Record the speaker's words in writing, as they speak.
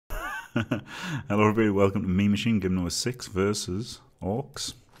Hello everybody, welcome to Me Machine, game number 6 versus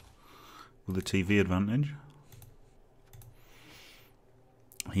Orcs with a TV advantage.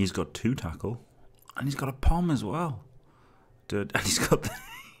 He's got 2 tackle and he's got a pom as well. And he's got the,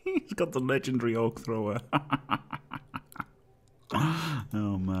 he's got the legendary Orc Thrower.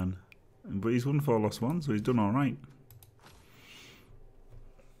 Oh man. But he's won 4, lost 1, so he's done alright.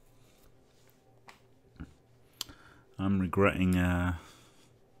 I'm regretting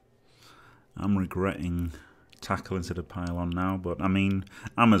tackle instead of pylon now, but I mean,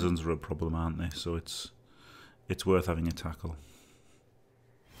 Amazons are a problem, aren't they? So it's worth having a tackle.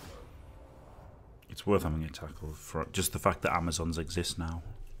 It's worth having a tackle for just the fact that Amazons exist now.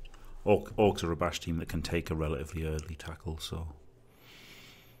 Orcs are a bash team that can take a relatively early tackle, so.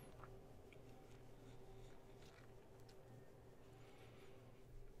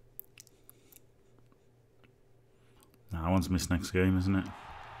 Nah, one's missed next game, isn't it?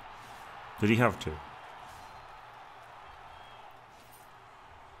 Did he have to?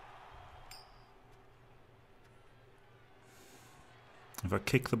 If I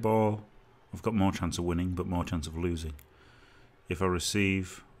kick the ball, I've got more chance of winning, but more chance of losing. If I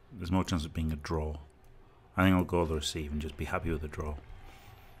receive, there's more chance of being a draw. I think I'll go the receive and just be happy with the draw.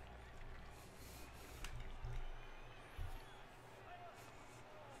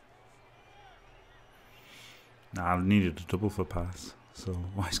 Nah, I needed a double for pass, so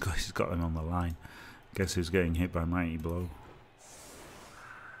Wise Guy's got him on the line. Guess who's getting hit by Mighty Blow?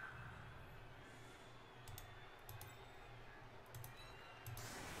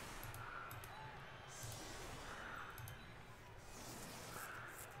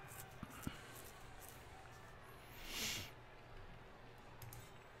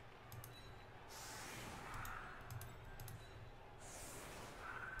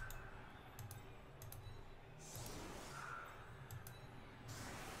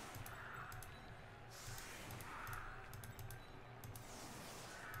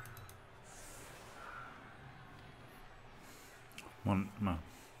 Want my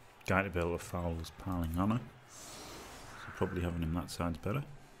guy to be able to foul was piling on her, so probably having him that side's better.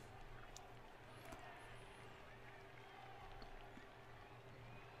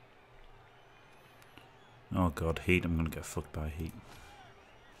 Oh god, heat, I'm gonna get fucked by heat.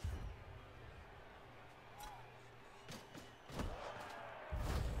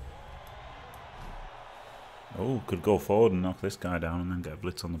 Oh, could go forward and knock this guy down and then get a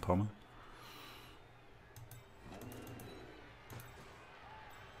blitz on the pommer.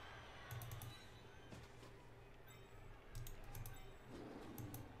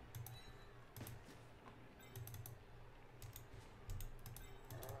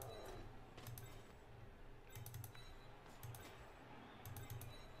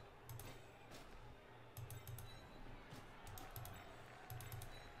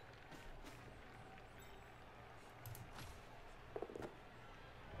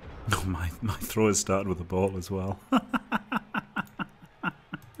 Oh, my throw has started with the ball as well.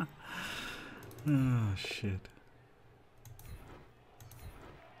 Oh shit.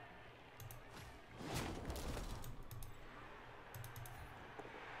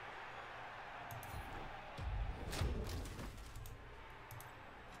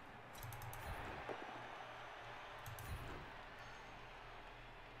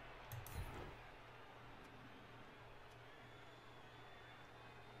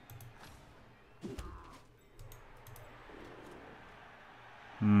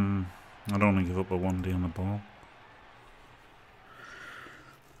 I don't want to give up a 1D on the ball.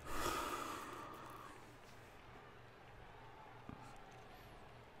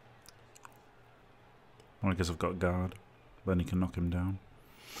 Well, I guess I've got guard. Then he can knock him down.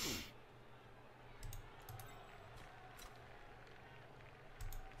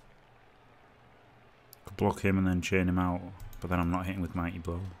 Could block him and then chain him out, but then I'm not hitting with Mighty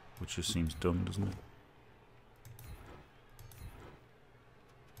Blow, which just seems dumb, doesn't it?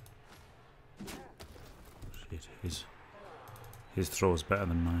 His throw is better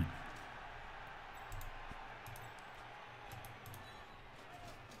than mine.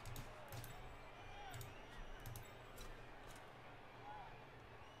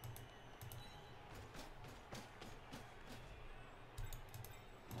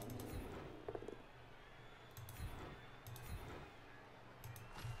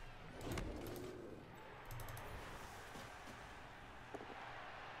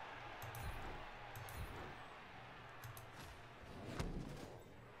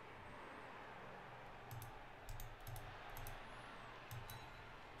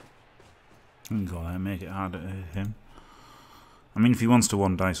 Go there, make it harder to hit him. I mean, if he wants to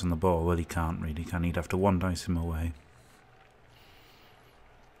 1 dice on the ball, well, he can't really, can he? He'd have to 1 dice him away.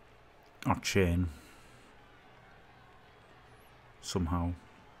 Or chain. Somehow.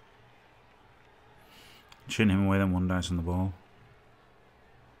 Chain him away, then 1 dice on the ball.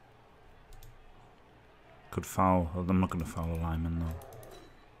 Could foul. I'm not going to foul a lineman though.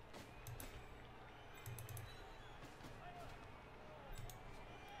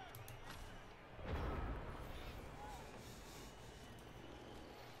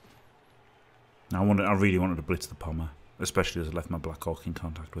 I really wanted to blitz the Pommer, especially as I left my Black Orc in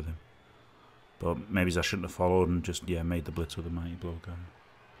contact with him. But maybe I shouldn't have followed and just, yeah, made the blitz with a Mighty Blow guy.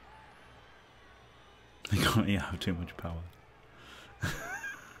 They can't have too much power.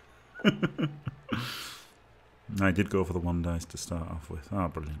 I did go for the 1 dice to start off with. Ah,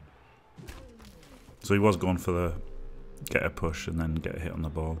 brilliant. So he was going for the get a push and then get a hit on the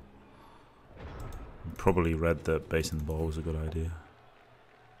ball. Probably read that basing the ball was a good idea.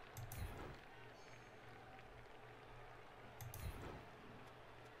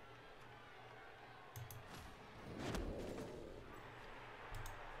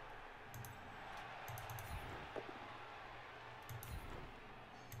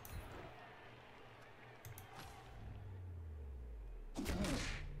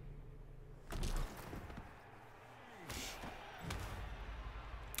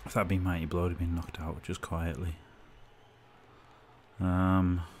 If that'd been Mighty Blow, he'd been knocked out just quietly.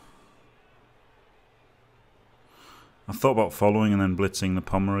 I thought about following and then blitzing the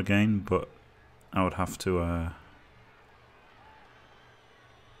Pommer again, but I would have to. I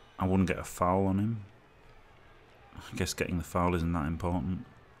wouldn't get a foul on him. I guess getting the foul isn't that important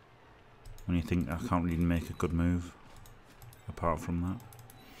when you think I can't really make a good move apart from that.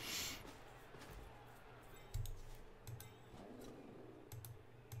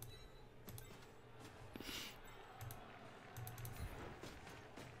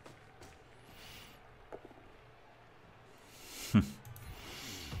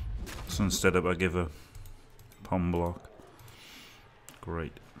 So instead I give a pom block.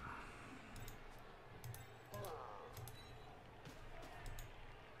 Great.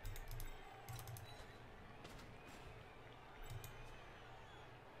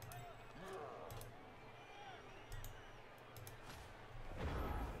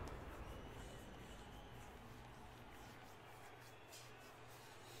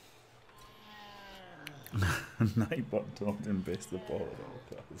 Nightbot told him base the ball at all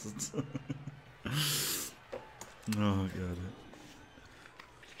costs. Oh god.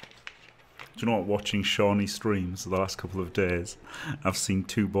 Do you know what? Watching Shawnee streams the last couple of days, I've seen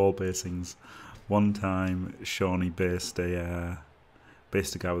 2 ball basings. One time Shawnee based a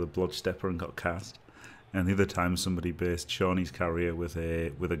guy with a blood stepper and got cast, and the other time somebody based Shawnee's carrier with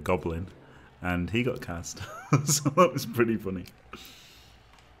a goblin, and he got cast. So that was pretty funny.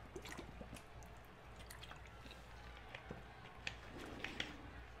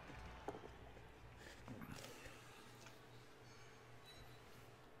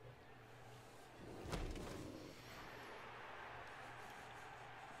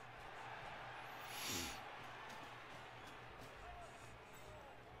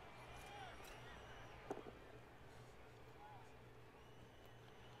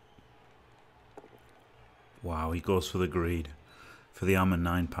 Wow, he goes for the greed. For the armor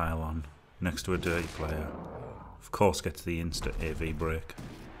 9 pylon next to a dirty player. Of course gets the instant AV break.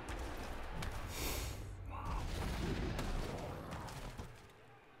 Wow.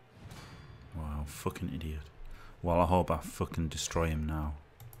 Wow, fucking idiot. Well, I hope I fucking destroy him now.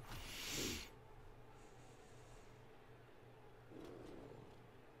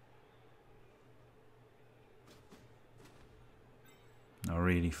 I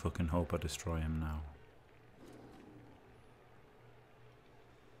really fucking hope I destroy him now.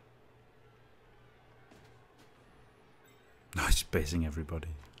 No, he's basing everybody.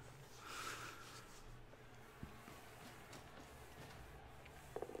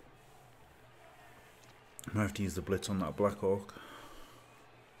 I might have to use the blitz on that Black Orc.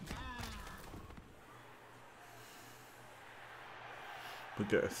 But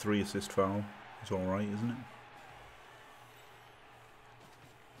get a 3 assist foul. It's alright, isn't it?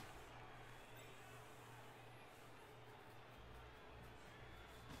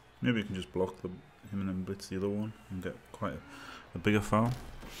 Maybe we can just block him and then blitz the other one and get quite a bigger foul.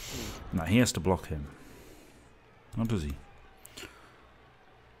 Nah, he has to block him. How does he?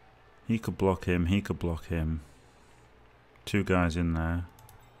 He could block him, he could block him. 2 guys in there.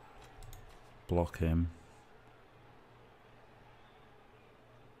 Block him.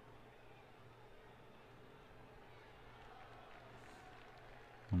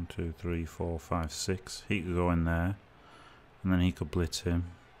 One, 2, 3, 4, 5, 6. He could go in there. And then he could blitz him.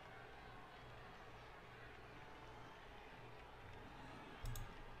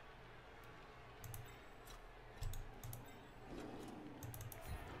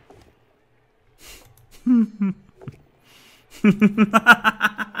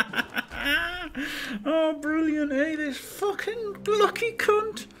 Oh, brilliant, eh? This fucking lucky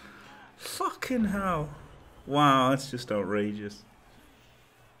cunt. Fucking hell. Wow, that's just outrageous.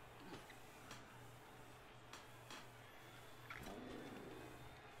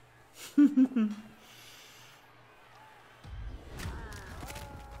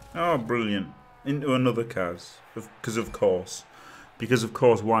 Oh, brilliant. Into another Kaz. Because of course. Because of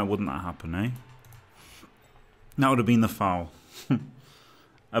course, why wouldn't that happen, eh? That would have been the foul.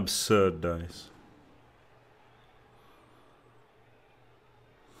 Absurd dice.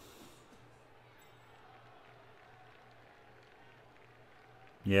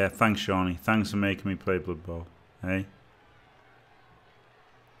 Yeah, thanks, Shawnee. Thanks for making me play Blood Bowl. Hey?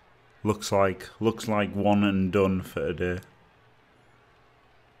 Looks like one and done for today.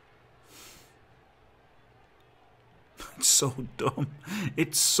 It's so dumb.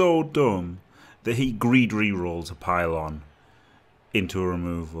 It's so dumb that he greed rerolls a pylon into a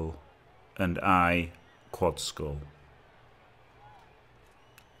removal and I quad skull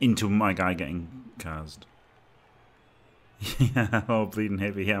into my guy getting cast. Yeah, oh, bleeding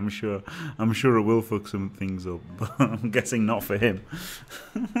heavy. Yeah, I'm sure it will fuck some things up, but I'm guessing not for him.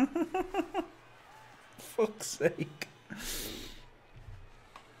 Fuck's sake.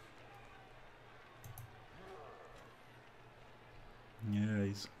 Yeah,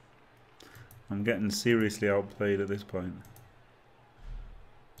 I'm getting seriously outplayed at this point.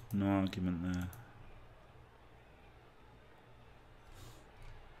 No argument there.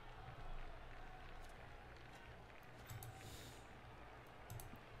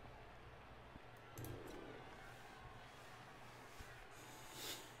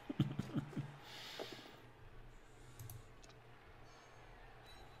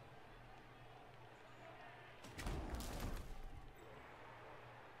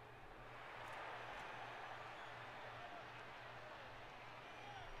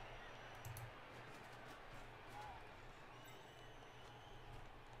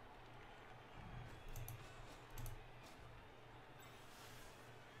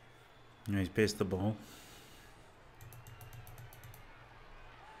 Yeah, he's based the ball.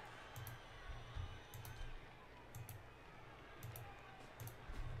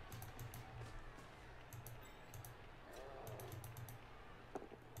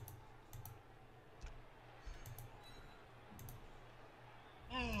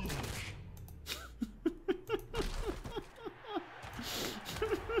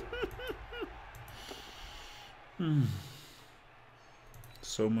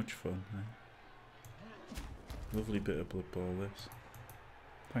 So much fun, eh? Lovely bit of Blood Bowl this.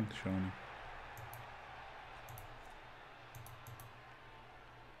 Thanks, Shawnee.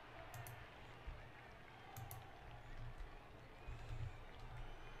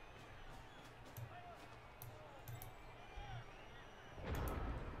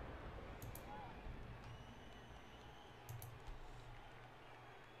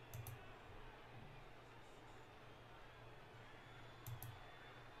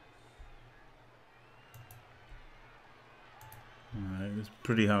 Alright, it's a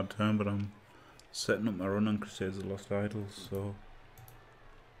pretty hard turn, but I'm setting up my run on Crusades of the Lost Idols, so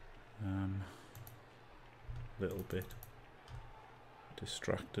a little bit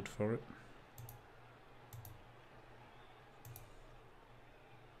distracted for it.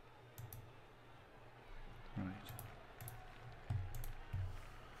 Right.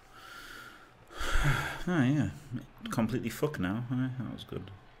 Ah, yeah, completely fucked now. That was good.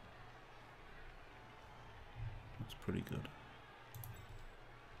 That's pretty good.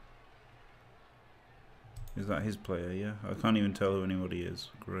 Is that his player? Yeah, I can't even tell who anybody is.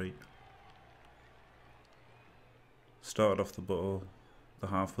 Great. Started off the bottle, the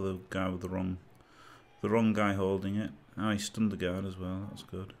half of the guy with the wrong guy holding it. Oh, he stunned the guard as well. That's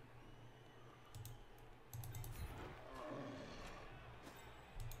good.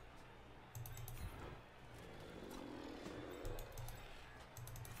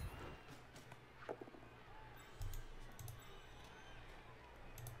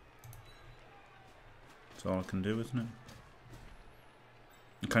 That's all I can do, isn't it?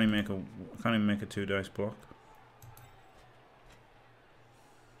 I can't even make a 2 dice block.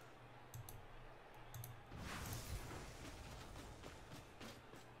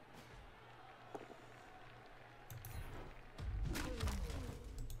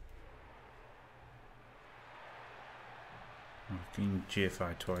 I've been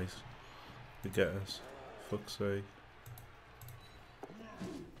GFI twice. To get us. Fuck's sake.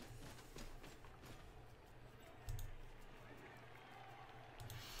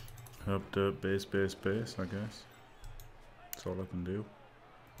 Herb, dirt, base, I guess. That's all I can do.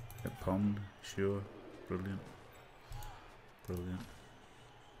 Get pond, sure. Brilliant. Brilliant.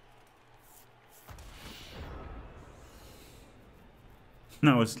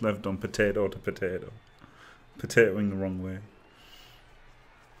 Now it's left on potato to potato. Potatoing the wrong way.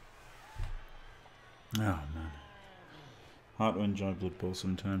 Oh man. Hard to enjoy Blood Bowl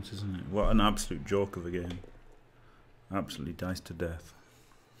sometimes, isn't it? What an absolute joke of a game. Absolutely diced to death.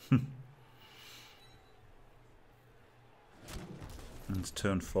 And it's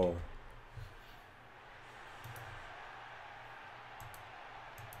turn 4.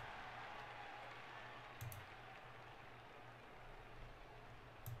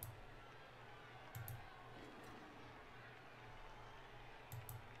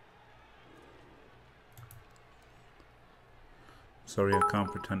 Sorry, I can't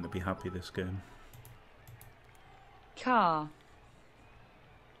pretend to be happy this game. Car.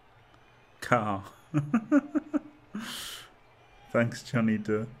 Car. Thanks, Johnny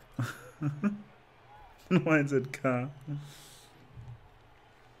Duh. Why is it car?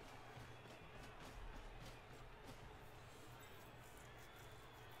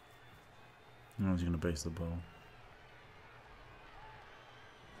 I was going to base the ball.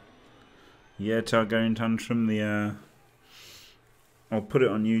 Yeah, Targaryen Tantrum, the I'll put it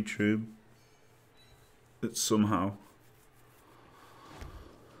on YouTube. It's somehow.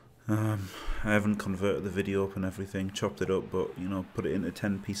 I haven't converted the video up and everything, chopped it up, but you know, put it into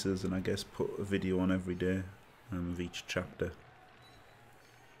 10 pieces and I guess put a video on every day of each chapter.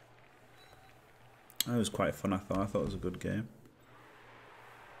 That was quite fun, I thought it was a good game.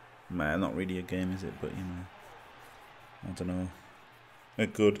 Man, not really a game, is it? But you know, I don't know, a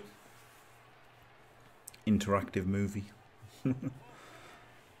good interactive movie.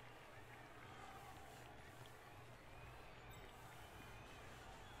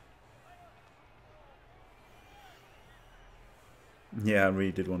 Yeah, I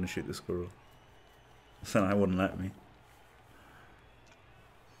really did want to shoot the squirrel. So I wouldn't let me.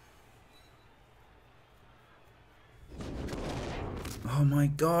 Oh my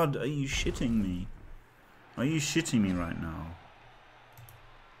god, are you shitting me? Are you shitting me right now?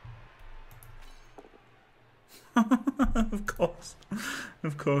 Of course.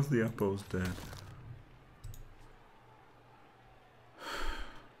 Of course the apple's dead.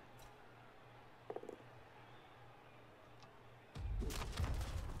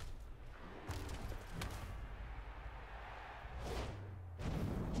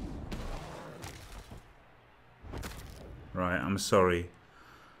 Right, I'm sorry.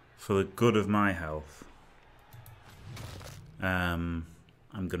 For the good of my health, I'm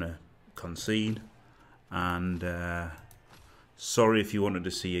gonna concede. And sorry if you wanted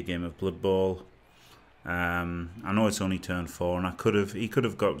to see a game of Blood Bowl. I know it's only turn 4, and he could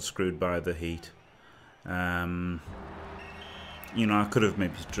have got screwed by the heat. You know, I could have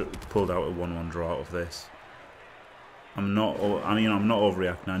maybe pulled out a 1-1 draw out of this. I'm not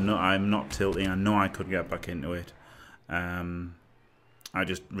overreacting. I'm not tilting. I know I could get back into it. I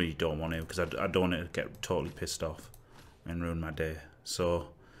just really don't want to, because I don't want to get totally pissed off and ruin my day. So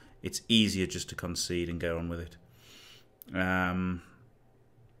it's easier just to concede and get on with it.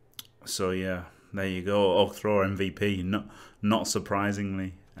 So yeah, there you go. Orc Thrower MVP. Not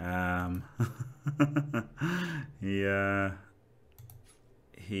surprisingly. He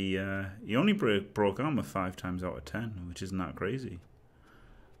only broke armor 5 times out of 10, which isn't that crazy.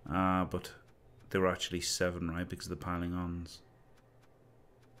 But there were actually 7, right, because of the piling ons.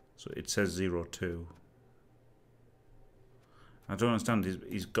 So it says 0-2. I don't understand.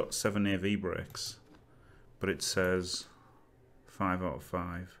 He's got 7 AV breaks, but it says 5 out of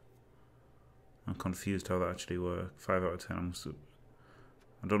 5. I'm confused how that actually works. 5 out of 10.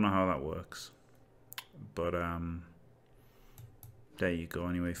 I don't know how that works, but there you go.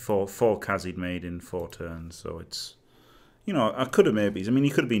 Anyway, 4 Kaz he'd made in 4 turns, so it's, you know, I could have maybe. I mean, he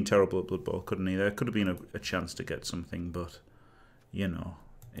could have been terrible at Blood Bowl, couldn't he? There could have been a chance to get something, but you know,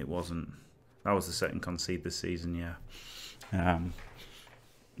 it wasn't. That was the second concede this season, yeah.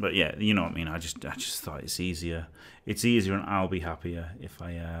 But yeah, you know what I mean. I just thought it's easier. It's easier, and I'll be happier if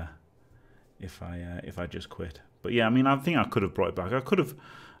I just quit. But yeah, I mean, I think I could have brought it back. I could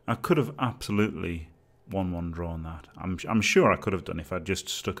have absolutely 1-1 drawn that. I'm sure I could have done if I just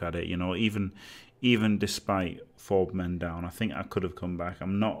stuck at it. You know, even despite 4 men down, I think I could have come back.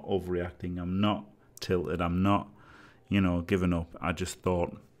 I'm not overreacting. I'm not tilted. I'm not, you know, giving up. I just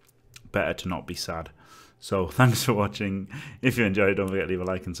thought better to not be sad. So thanks for watching. If you enjoyed it, don't forget to leave a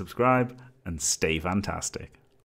like and subscribe, and stay fantastic.